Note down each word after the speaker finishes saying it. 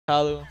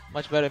Kalu,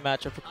 much better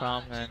matchup for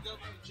Crom. And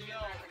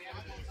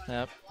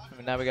yep.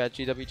 And now we got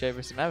GwJ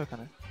versus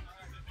MaverickHunter.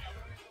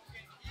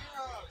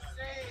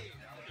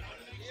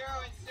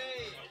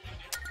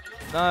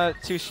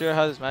 Not too sure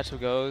how this matchup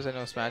goes. I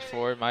know Smash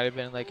 4 might have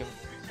been like in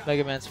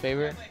Mega Man's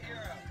favor,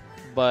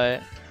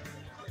 but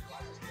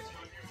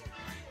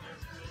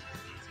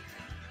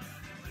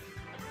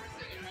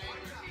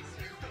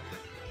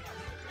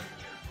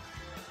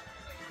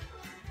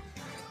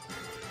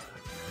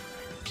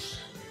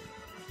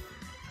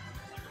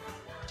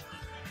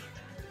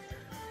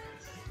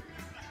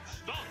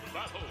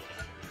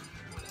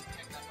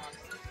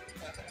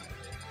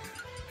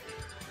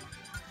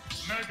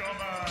Mega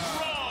Man.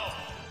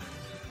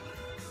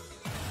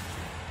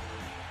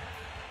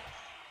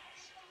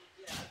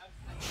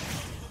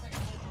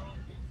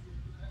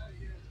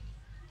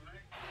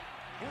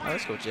 oh,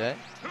 let's go Jet.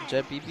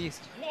 Jet beat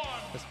Beast.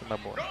 That's for my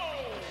boy.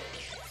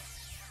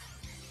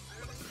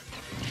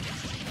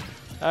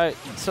 Alright,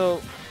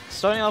 so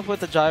starting off with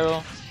the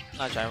gyro,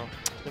 not gyro,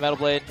 the Metal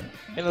Blade.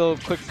 Getting a little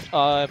quick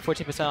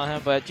 14% on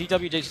him, but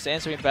GwJ just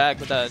answering back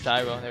with that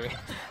gyro. There we go.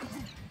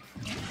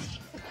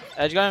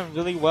 Edge got him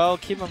really well,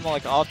 keep him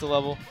like off the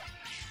level.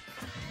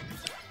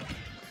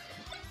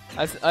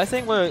 I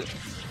think where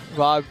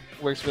Rob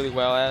works really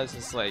well as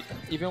is like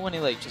even when he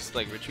like just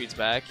like retreats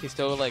back, he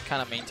still like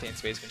kind of maintains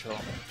space control.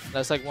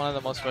 That's like one of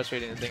the most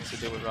frustrating things to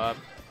do with Rob.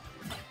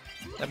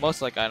 And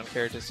most like item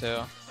characters too.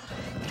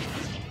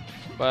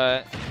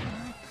 But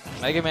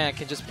Mega Man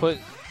can just put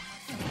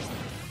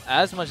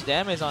as much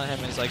damage on him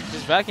as like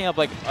just racking up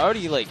like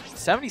already like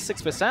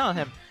 76% on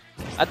him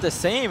at the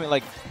same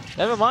like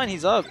never mind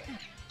he's up.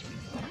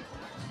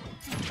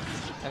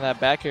 And that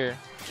back here,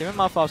 keep him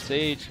off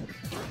stage.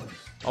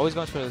 Always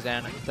going for those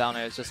down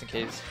airs just in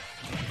case.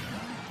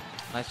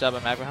 Nice job by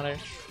MaverickHunter.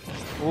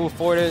 Ooh,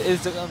 forward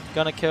is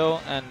gonna kill,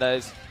 and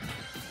his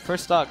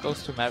first stock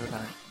goes to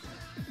MaverickHunter.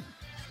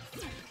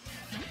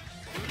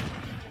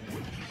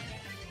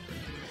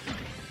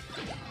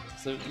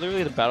 So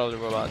literally the battle of the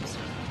robots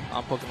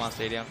on Pokemon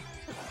Stadium.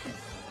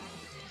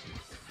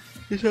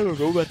 They have a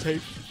robot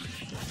type.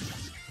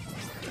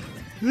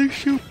 They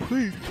should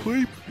play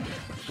 20%.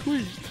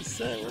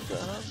 What the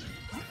hell?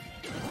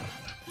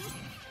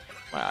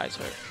 My eyes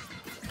hurt.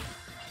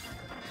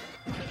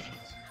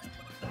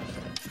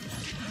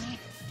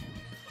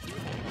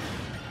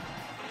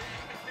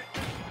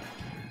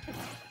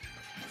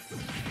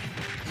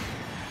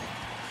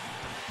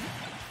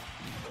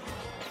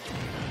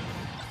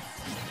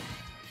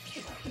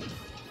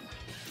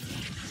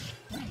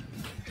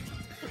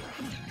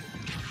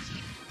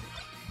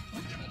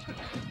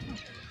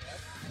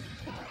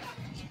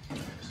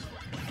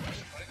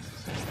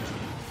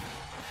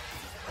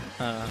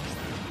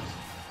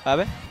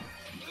 Bobby?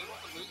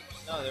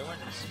 No, they weren't.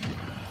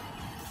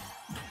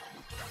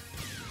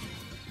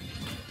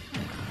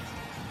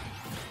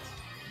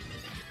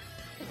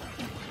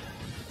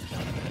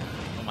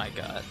 Oh my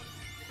god.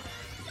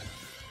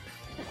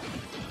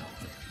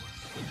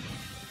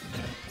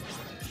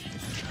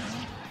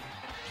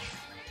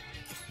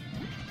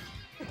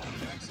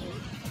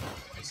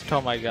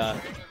 Oh my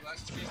god.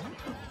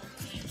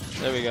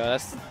 There we go.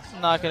 That's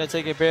not gonna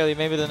take it barely.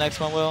 Maybe the next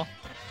one will.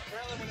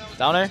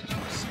 Downer?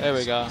 There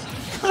we go.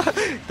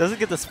 Doesn't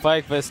get the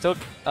spike, but still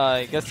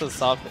gets the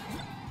soft hit.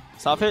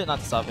 Soft hit? Not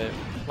the soft hit.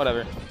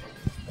 Whatever.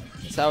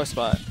 Sour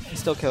spot. He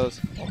still kills.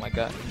 Oh my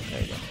god.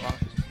 There you go. Wrong.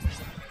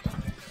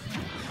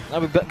 Now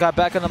we got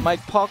back on the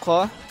mic, Paul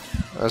Claw.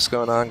 What's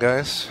going on,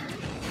 guys?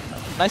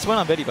 Nice win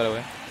on Biddy, by the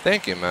way.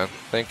 Thank you, man.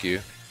 Thank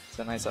you. It's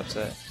a nice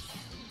upset.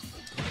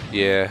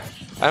 Yeah.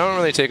 I don't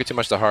really take it too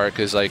much to heart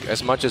because, like,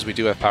 as much as we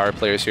do have power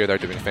players here that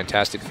are doing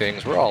fantastic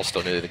things, we're all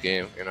still new to the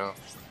game, you know?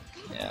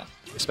 Yeah.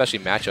 Especially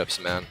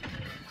matchups, man.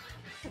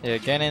 Yeah,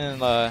 Ganon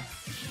and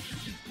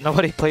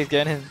nobody plays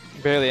Ganon.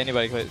 Barely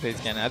anybody plays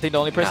Ganon. I think the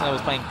only person that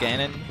was playing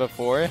Ganon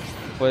before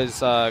was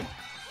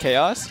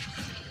Chaos,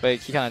 but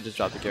he kind of just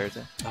dropped the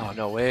character. Oh,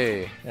 no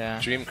way.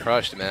 Yeah. Dream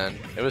crushed, man.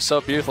 It was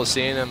so beautiful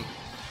seeing him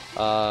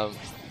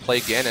play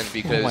Ganon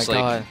because,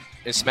 like,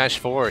 in Smash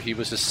 4, he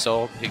was just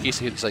so...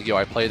 He's like, yo,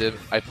 I play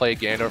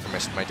Ganondorf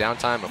for my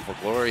downtime and for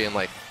glory, and,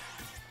 like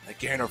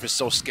Ganondorf is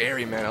so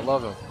scary, man. I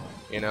love him,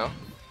 you know?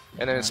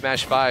 And then in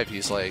Smash 5,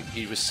 he's like,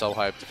 he was so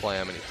hyped to play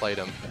him, and he played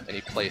him, and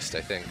he placed, I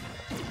think,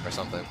 or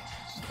something.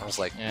 I was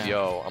like,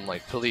 yo, I'm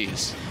like,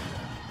 please.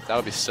 That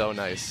would be so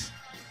nice.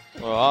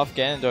 Well, off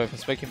Ganondorf,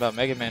 speaking about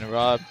Mega Man and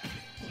Rob,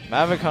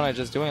 MaverickHunter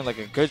just doing like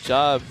a good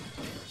job,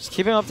 just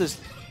keeping up this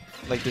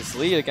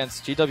lead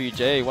against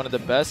GwJ, one of the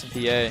best in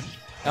PA.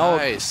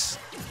 Nice.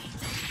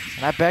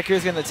 And that back air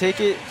is gonna take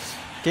it.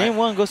 Game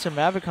 1 goes to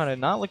MaverickHunter,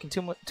 not looking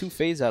too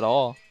phased at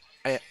all.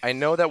 I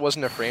know that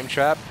wasn't a frame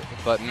trap,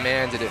 but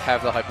man, did it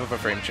have the hype of a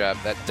frame trap.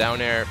 That down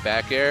air,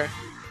 back air.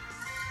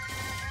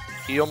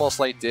 He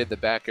almost like did the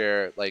back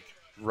air like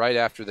right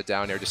after the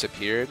down air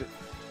disappeared.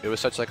 It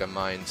was such like a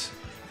mind,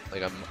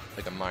 like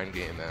a mind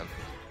game, man.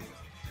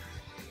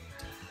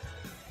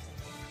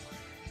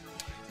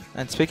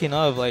 And speaking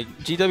of, like,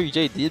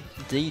 GwJ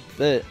did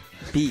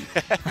beat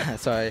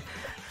sorry,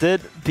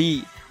 did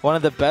beat one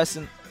of the best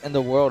in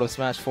the world of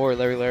Smash 4,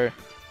 Larry Lur.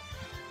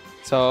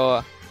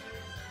 So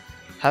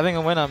having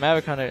a win on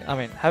MaverickHunter,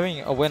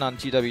 having a win on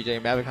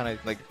GwJ, MaverickHunter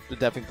like would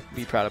definitely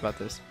be proud about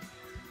this.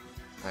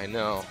 I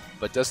know,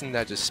 but doesn't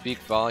that just speak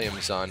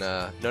volumes on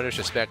no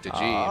disrespect to G,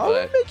 are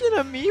but we making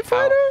a Mii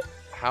fighter?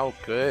 How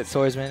good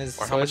Swordsman is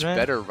or how much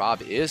better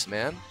Rob is,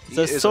 man. He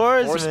is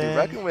a force to be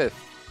reckoned with.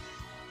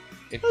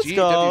 And Let's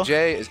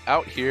GwJ is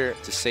out here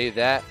to say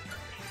that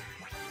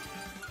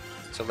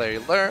to Larry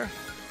Lur,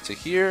 to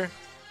here.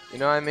 You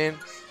know what I mean?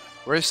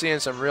 We're seeing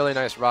some really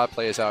nice Rob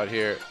plays out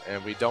here,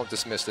 and we don't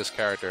dismiss this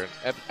character.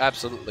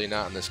 Absolutely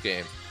not in this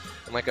game.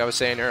 And like I was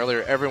saying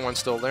earlier, everyone's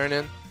still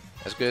learning.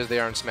 As good as they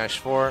are in Smash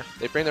 4,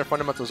 they bring their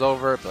fundamentals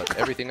over, but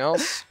everything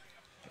else,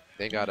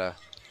 they gotta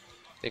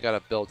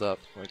build up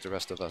like the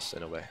rest of us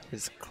in a way.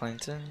 Is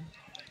Clint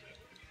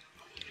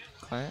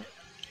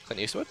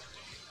Eastwood?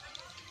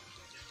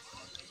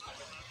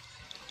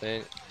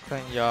 Clint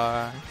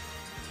Yar.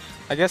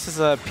 I guess it's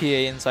a PA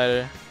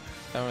insider.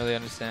 I don't really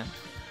understand.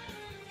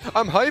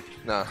 I'm hyped?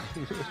 Nah.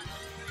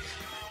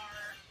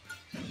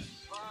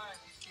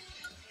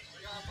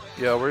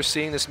 Yo, we're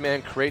seeing this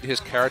man create his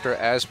character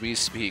as we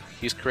speak.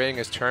 He's creating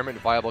his tournament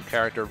viable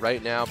character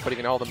right now, putting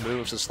in all the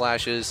moves, the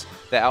slashes,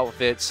 the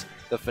outfits,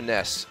 the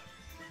finesse.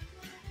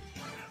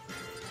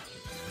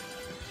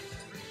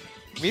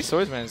 Mii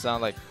Swordsman is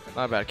not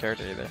a bad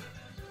character either.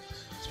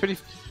 It's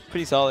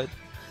pretty solid.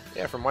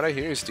 Yeah, from what I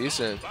hear, he's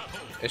decent.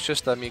 It's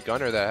just the Mii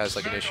Gunner that has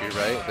like an issue,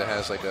 right? That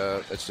has like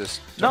a, it's just.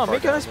 No,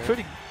 Mii Gunner's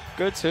pretty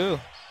good too.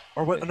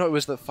 Or what? No, it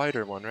was the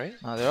fighter one, right?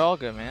 No, they're all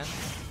good, man.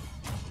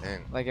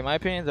 Dang. Like in my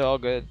opinion, they're all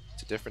good.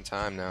 It's a different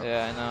time now.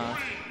 Yeah, I know.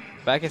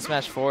 Back in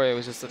Smash 4, it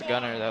was just the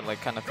Gunner that like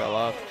kind of fell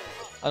off.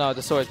 Oh no,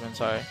 the Swordsman.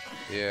 Sorry.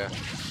 Yeah.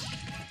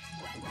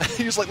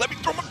 He was like, "Let me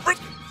throw my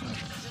first."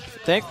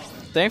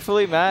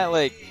 Thankfully, Matt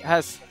like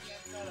has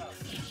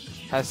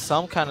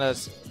some kind of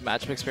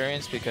matchup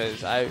experience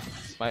because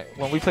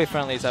when we play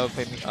friendlies, I would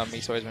play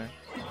Mii Swordsman.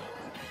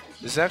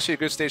 This is actually a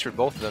good stage for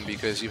both of them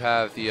because you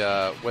have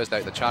the what is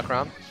that? The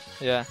Chakram.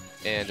 Yeah.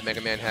 And the Mega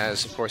Man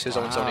has, of course, his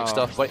own zoning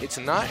stuff, but it's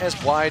not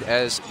as wide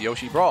as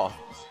Yoshi Brawl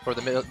for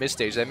the mid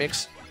stage. That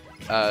makes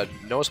a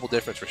noticeable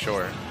difference for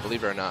sure,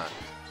 believe it or not.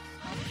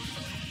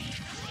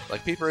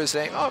 Like people are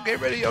saying, "Oh,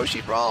 get rid of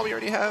Yoshi Brawl. We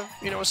already have,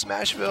 you know,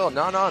 Smashville."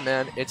 No,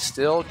 man. It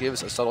still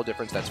gives a subtle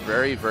difference that's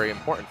very, very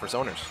important for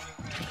zoners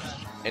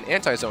and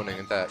anti-zoning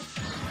at that.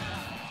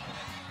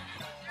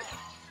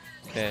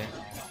 Okay.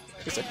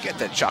 Just like, get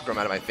that Chakram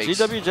out of my face.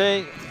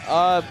 GwJ,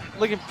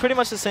 looking pretty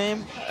much the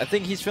same. I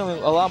think he's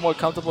feeling a lot more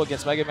comfortable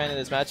against Mega Man in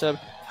this matchup.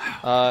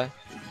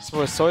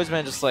 So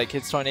Swordsman just like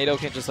his Tornado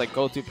can just like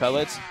go through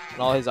pellets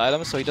and all his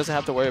items, so he doesn't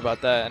have to worry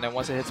about that. And then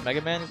once it hits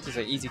Mega Man, it's just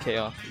an easy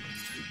KO.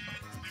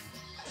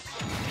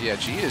 Yeah,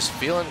 G is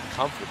feeling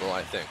comfortable,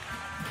 I think.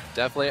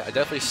 I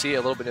definitely see a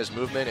little bit in his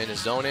movement and his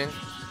zoning.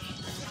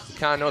 He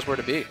kind of knows where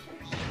to be.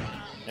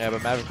 Yeah,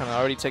 but Maverick kind of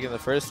already taking the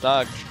first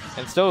stock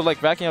and still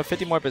like racking up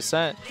 50 more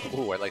 %.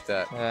 Ooh, I like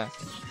that. Yeah.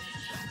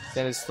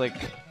 Then it's like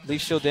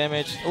leaf shield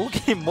damage. Oh,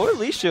 okay, more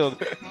leaf shield.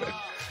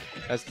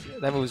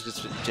 That move was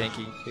just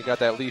janky. He got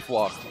that leaf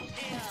walk.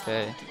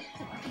 Okay.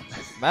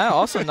 Matt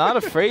also not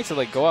afraid to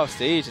like go off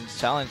stage and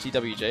challenge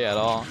GwJ at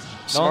all.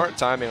 Smart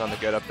timing on the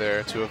get up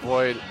there to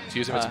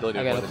use invincibility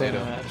to avoid the NATO.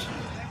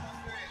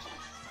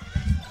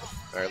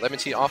 All right, Lemon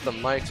T off the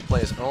mic to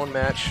play his own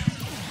match.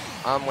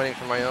 I'm waiting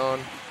for my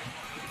own,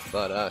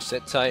 but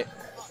sit tight.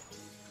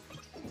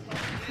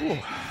 Ooh,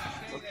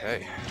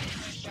 okay.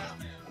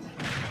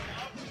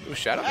 Ooh,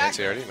 Shadow Man's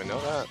here. I didn't even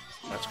know that.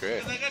 That's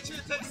great.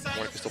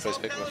 Morning still plays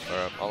Pikmin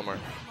or Olimar.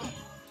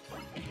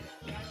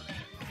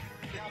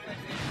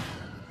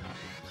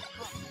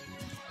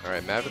 All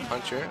right,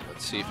 MaverickHunter.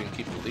 Let's see if we can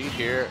keep the lead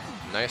here.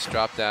 Nice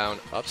drop down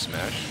up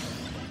smash.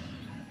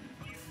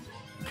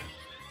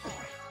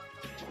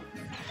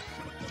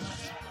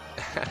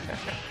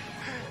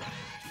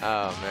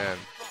 Oh man,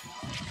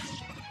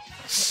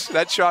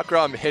 that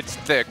Chakram hits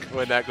thick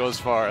when that goes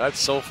far. That's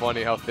so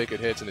funny how thick it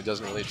hits and it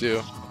doesn't really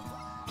do.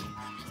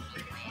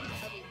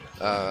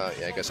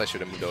 Yeah, I guess I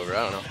should have moved over.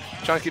 I don't know.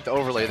 Trying to keep the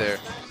overlay there.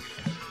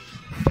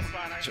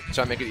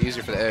 Trying to make it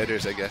easier for the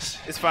editors, I guess.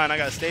 It's fine. I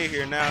gotta stay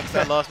here now because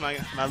I lost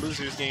my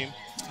losers game.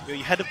 Yo,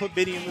 you had to put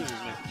Biddy in losers,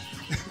 man.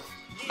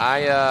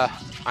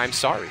 I'm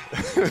sorry.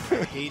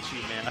 I hate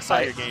you, man. I saw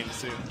your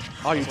games too.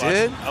 Oh, you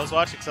did? I was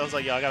watching because I was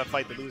like, yo, I gotta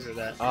fight the loser of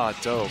that. Oh,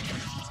 dope.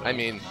 So, I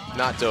mean,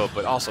 not dope,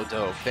 but also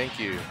dope. Thank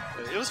you.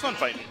 It was fun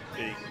fighting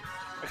Biddy.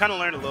 I kind of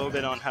learned a little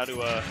bit on how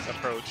to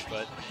approach,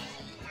 but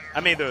I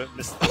made the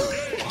mistake.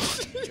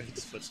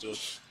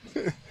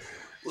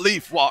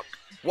 Leaf, walk.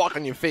 Walk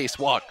on your face,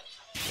 walk.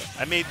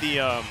 I made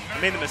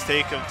the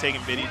mistake of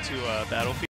taking Biddy to Battlefield.